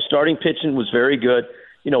 Yeah, the starting pitching was very good.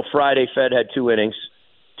 Friday, Fed had 2 innings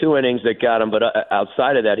that got him, but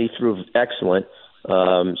outside of that, he threw excellent.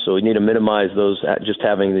 So we need to minimize those, just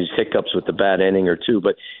having these hiccups with the bad inning or 2.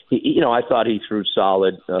 But, I thought he threw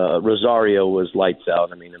solid. Rosario was lights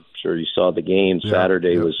out. I mean, I'm sure you saw the game.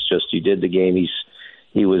 Saturday was just, he did the game.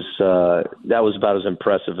 He was that was about as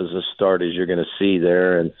impressive as a start as you're going to see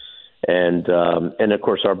there. And of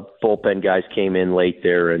course, our bullpen guys came in late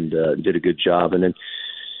there and did a good job. And then,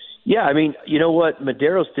 yeah, I mean, you know what?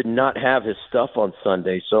 Medeiros did not have his stuff on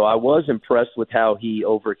Sunday, so I was impressed with how he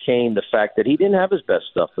overcame the fact that he didn't have his best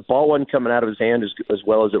stuff. The ball wasn't coming out of his hand as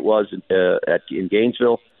well as it was in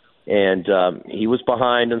Gainesville, and he was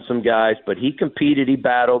behind on some guys, but he competed, he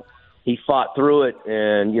battled, he fought through it,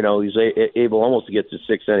 and, he was able almost to get to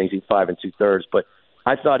 6 innings, 5 2/3, but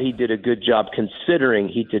I thought he did a good job considering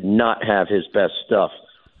he did not have his best stuff.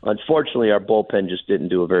 Unfortunately, our bullpen just didn't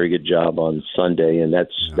do a very good job on Sunday, and that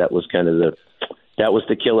was kind of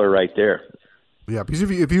the killer right there. Yeah, because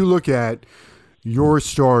if you look at your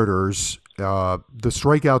starters, the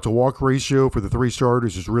strikeout to walk ratio for the 3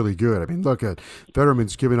 starters is really good. I mean, look at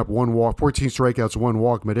Fetterman's giving up 1 walk, 14 strikeouts, 1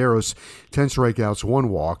 walk. Medeiros, 10 strikeouts, 1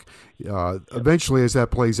 walk. Eventually, as that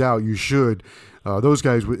plays out, you should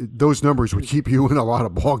those numbers would keep you in a lot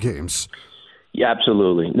of ball games. Yeah,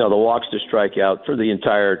 absolutely. No, the walks to strikeout for the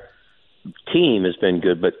entire team has been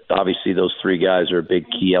good, but obviously those 3 guys are a big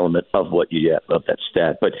key element of what you get of that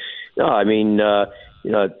stat. But no, I mean, at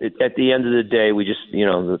the end of the day, we just,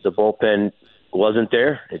 the bullpen wasn't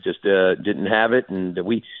there. It just didn't have it, and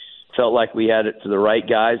we felt like we had it to the right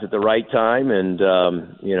guys at the right time, and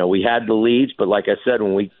we had the leads. But like I said,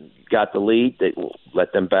 when we got the lead, they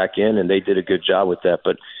let them back in, and they did a good job with that.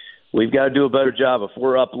 But we've got to do a better job. If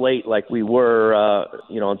we're up late like we were,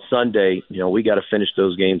 on Sunday, we got to finish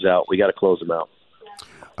those games out. We got to close them out.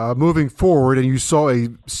 Moving forward, and you saw a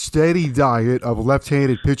steady diet of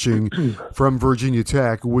left-handed pitching from Virginia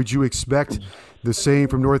Tech. Would you expect the same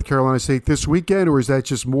from North Carolina State this weekend, or is that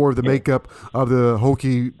just more of the makeup of the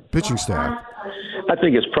Hokie pitching staff? I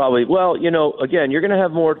think it's probably, again, you're going to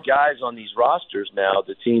have more guys on these rosters now.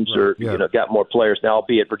 The teams are, got more players now,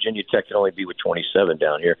 albeit Virginia Tech can only be with 27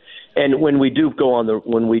 down here. And when we do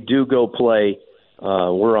go play,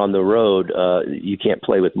 we're on the road, you can't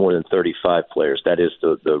play with more than 35 players. That is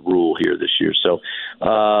the rule here this year. So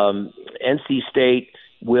NC State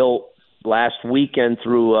will last weekend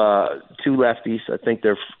through 2 lefties. I think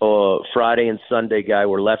their Friday and Sunday guy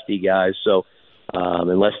were lefty guys. So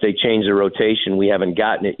unless they change the rotation, we haven't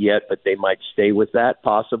gotten it yet, but they might stay with that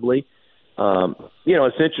possibly.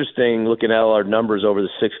 It's interesting looking at all our numbers over the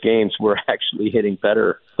 6 games. We're actually hitting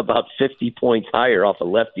better, about 50 points higher off of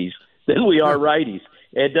lefties than we are righties.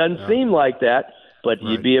 It doesn't seem like that, but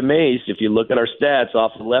you'd be amazed if you look at our stats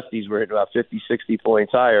off of lefties. We're hitting about 50, 60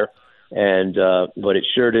 points higher, and but it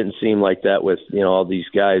sure didn't seem like that with all these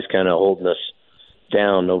guys kind of holding us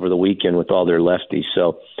down over the weekend with all their lefties.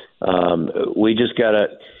 So we just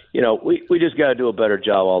gotta, we just gotta do a better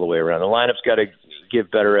job all the way around. The lineup's got to give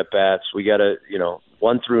better at bats. We got to,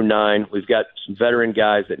 1 through 9. We've got some veteran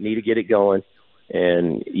guys that need to get it going.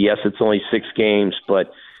 And yes, it's only 6 games,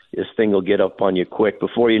 but this thing will get up on you quick.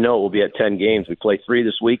 Before you know it, we'll be at 10 games. We play 3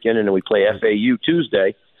 this weekend, and then we play FAU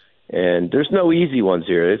Tuesday. And there's no easy ones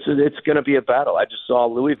here. It's going to be a battle. I just saw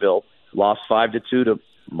Louisville lost 5-2 to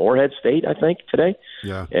Morehead State, I think, today.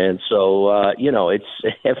 Yeah. And so, it's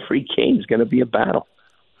every game is going to be a battle.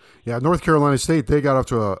 Yeah, North Carolina State, they got off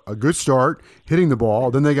to a good start, hitting the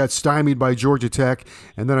ball. Then they got stymied by Georgia Tech,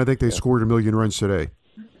 and then I think they scored 1 million runs today.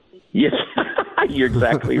 Yes, you're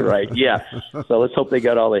exactly right. Yeah. So let's hope they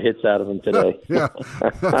got all the hits out of them today. Yeah,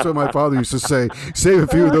 that's what my father used to say. Save a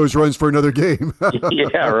few of those runs for another game.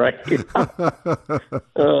 Yeah, right.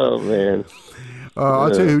 Oh, man.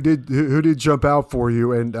 I'll tell you who did jump out for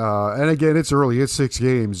you, and again, it's early, it's 6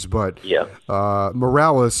 games, but yeah,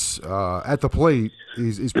 Morales at the plate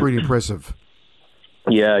is pretty impressive.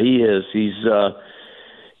 Yeah, he is. He's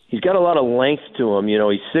got a lot of length to him. You know,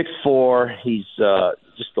 he's 6'4". He's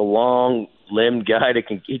just a long-limbed guy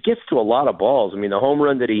he gets to a lot of balls. I mean, the home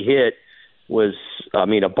run that he hit was,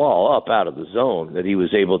 a ball up out of the zone that he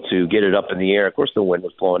was able to get it up in the air. Of course, the wind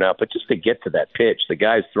was blowing out, but just to get to that pitch, that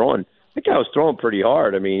guy was throwing pretty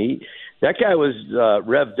hard. I mean, that guy was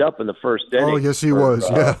revved up in the first inning. Oh, yes, he was.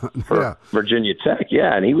 For Virginia Tech,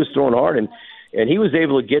 and he was throwing hard, and he was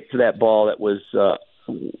able to get to that ball that was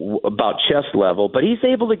about chest level. But he's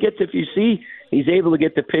able to get he's able to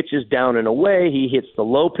get the pitches down and away. He hits the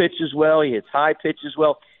low pitch as well. He hits high pitch as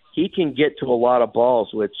well. He can get to a lot of balls,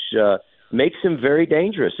 which makes him very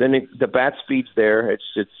dangerous. And the bat speed's there. It's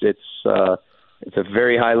a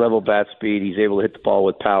very high level bat speed. He's able to hit the ball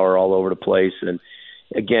with power all over the place. And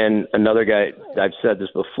again, another guy, I've said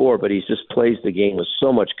this before, but he just plays the game with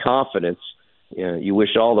so much confidence. You know, you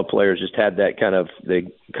wish all the players just had that kind of the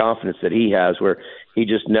confidence that he has, where he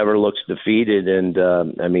just never looks defeated. And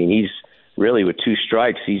he's really, with 2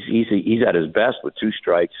 strikes, he's at his best with 2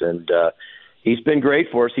 strikes, and he's been great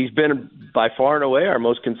for us. He's been by far and away our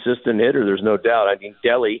most consistent hitter. There's no doubt. I mean,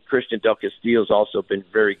 Christian Del Castillo has also been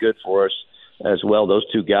very good for us as well. Those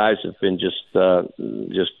 2 guys have been just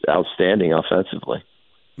outstanding offensively.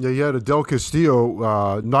 Yeah, you had a Del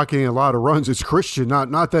Castillo not getting a lot of runs. It's Christian,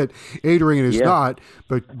 not that Adrian is not,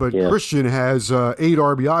 but Christian has 8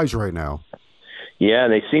 RBIs right now. Yeah,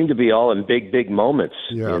 and they seem to be all in big moments.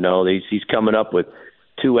 Yeah. You know, he's coming up with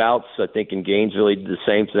 2 outs. I think in Gainesville he did the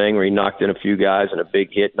same thing, where he knocked in a few guys and a big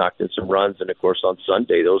hit, knocked in some runs, and of course on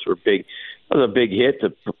Sunday those were big. That was a big hit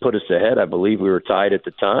to put us ahead. I believe we were tied at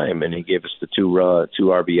the time, and he gave us the 2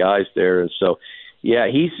 RBIs there, and so. Yeah,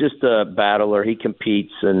 he's just a battler. He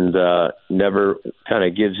competes and never kind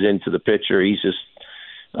of gives in to the pitcher. He's just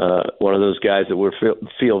one of those guys that we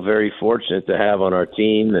feel very fortunate to have on our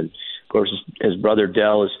team. And, of course, his brother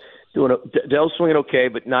Dell's swinging okay,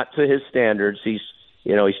 but not to his standards. He's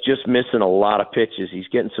just missing a lot of pitches. He's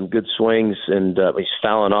getting some good swings, and he's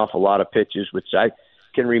fouling off a lot of pitches, which I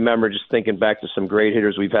can remember just thinking back to some great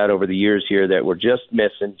hitters we've had over the years here that were just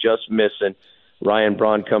missing. Ryan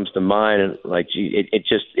Braun comes to mind, and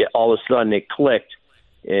all of a sudden it clicked,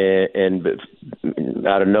 and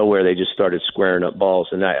out of nowhere they just started squaring up balls.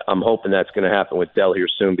 And I'm hoping that's going to happen with Dell here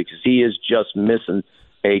soon, because he is just missing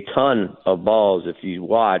a ton of balls. If you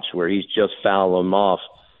watch, where he's just fouling them off,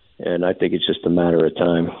 and I think it's just a matter of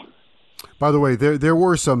time. By the way, there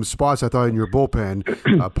were some spots I thought in your bullpen.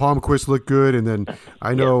 Palmquist looked good, and then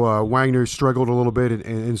I know Wagner struggled a little bit,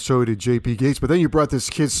 and so did J.P. Gates. But then you brought this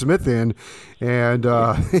kid Smith in, and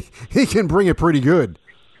he can bring it pretty good.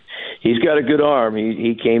 He's got a good arm.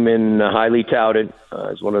 He came in highly touted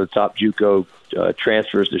as one of the top JUCO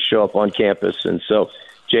transfers to show up on campus, and so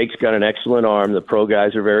Jake's got an excellent arm. The pro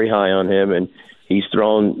guys are very high on him, and he's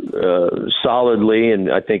thrown solidly,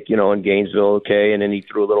 and I think, in Gainesville, okay, and then he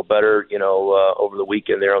threw a little better, over the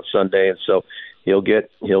weekend there on Sunday, and so he'll get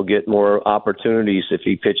more opportunities if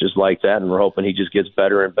he pitches like that, and we're hoping he just gets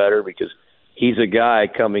better and better, because he's a guy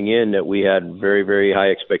coming in that we had very, very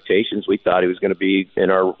high expectations. We thought he was going to be in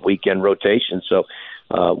our weekend rotation, so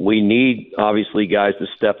we need, obviously, guys to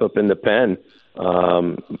step up in the pen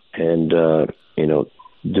and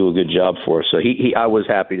do a good job for us. So I was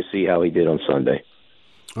happy to see how he did on Sunday.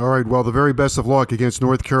 All right, well, the very best of luck against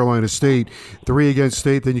North Carolina State. 3 against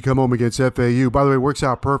State, then you come home against FAU. By the way, it works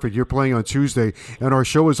out perfect. You're playing on Tuesday, and our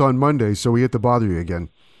show is on Monday, so we get to bother you again.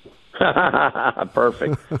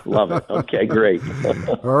 Perfect. Love it. Okay, great.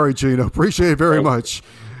 All right, Gino. Appreciate it very much.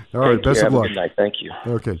 All right, best of luck. Have a good night. Thank you.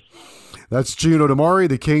 Okay. That's Gino Damari.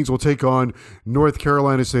 The Kings will take on North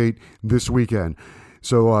Carolina State this weekend.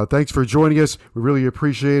 So thanks for joining us. We really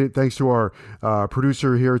appreciate it. Thanks to our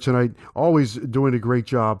producer here tonight, always doing a great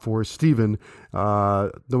job for us, Stephen,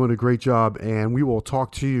 doing a great job. And we will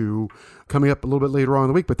talk to you coming up a little bit later on in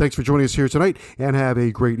the week. But thanks for joining us here tonight, and have a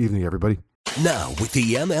great evening, everybody. Now, with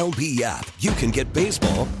the MLB app, you can get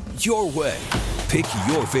baseball your way. Pick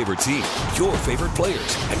your favorite team, your favorite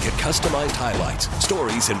players, and get customized highlights,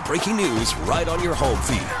 stories, and breaking news right on your home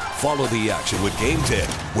feed. Follow the action with Game 10,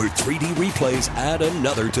 where 3D replays add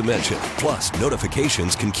another dimension. Plus,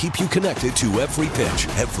 notifications can keep you connected to every pitch,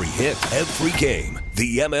 every hit, every game.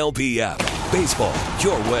 The MLB app. Baseball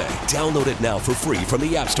your way. Download it now for free from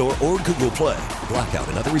the App Store or Google Play. Blackout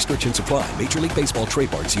and other restrictions apply. Major League Baseball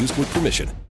trademarks used with permission.